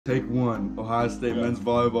Take one, Ohio State men's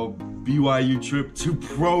volleyball BYU trip to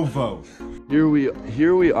Provo. Here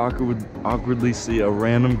we awkwardly see a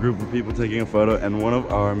random group of people taking a photo, and one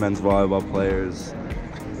of our men's volleyball players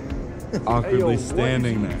awkwardly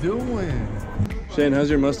standing there. Doing? Shane, how's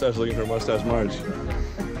your mustache looking for a mustache march?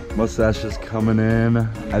 Mustache just coming in,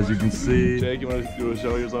 as you can see. Jake, you want to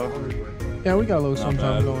show yours off? Yeah, we got a little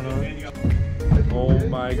something going on. Oh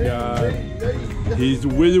my god. He's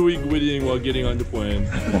wittying while getting on the plane.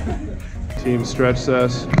 Team stretched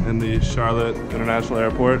us in the Charlotte International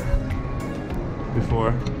Airport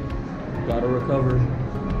before. Gotta recover.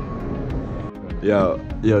 Yo,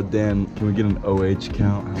 Dan, can we get an OH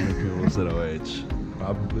count? How many people said OH?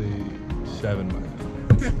 Probably 7 by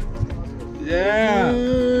now. Yeah!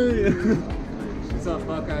 What's up,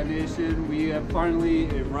 Buckeye Nation? We have finally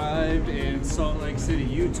arrived in Salt Lake City,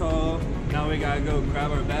 Utah. Now we gotta go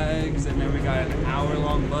grab our bags, and then we got an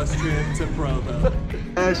hour-long bus trip to Provo.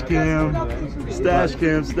 Stash cam, stash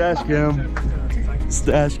cam, stash cam,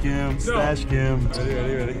 stash cam, stash cam.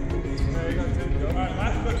 Ready.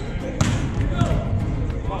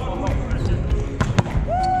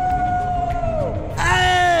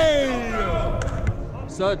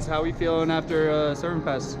 Suds, how we feeling after Servant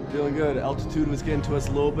Pass? Feeling good. Altitude was getting to us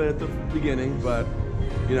a little bit at the beginning, but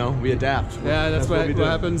you know, we adapt. Yeah, that's what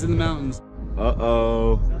happens in the mountains.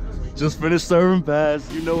 Uh-oh. Just finished Servant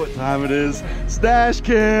Pass. You know what time it is. Stash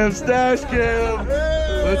cam, stash cam.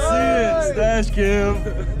 Let's see it. Stash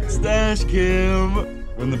cam, stash cam.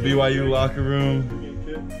 We're in the BYU locker room.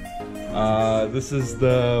 This is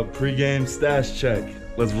the pregame stash check.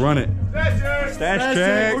 Let's run it. Stash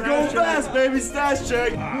check. We're going fast, baby. Stash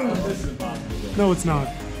check. No, it's not.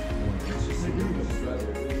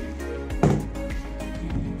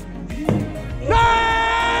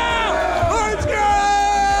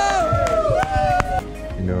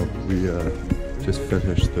 You know, we just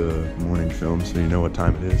finished the morning film, so you know what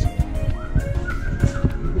time it is.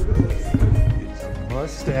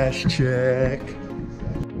 Mustache check.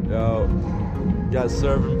 Yo, got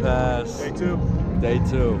Servant Pass. Day 2. Day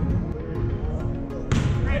 2.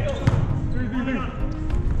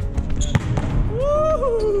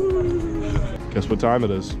 Guess what time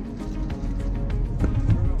it is?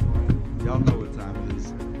 Y'all know what time it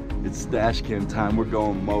is. It's stash cam time. We're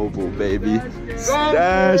going mobile, baby.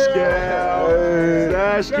 Stash cam!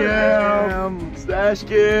 Stash cam! Stash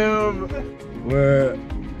cam!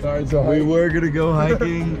 We were gonna go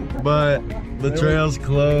hiking, but the trail's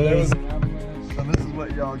closed. So this is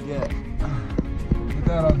what y'all get. Put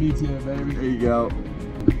that on BTA, baby. There you go.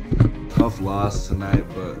 Tough loss tonight,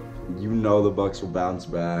 but you know the Bucks will bounce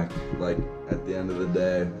back. Like, at the end of the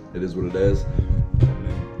day, it is what it is.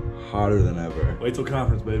 Hotter than ever. Wait till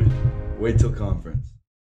conference, baby. Wait till conference.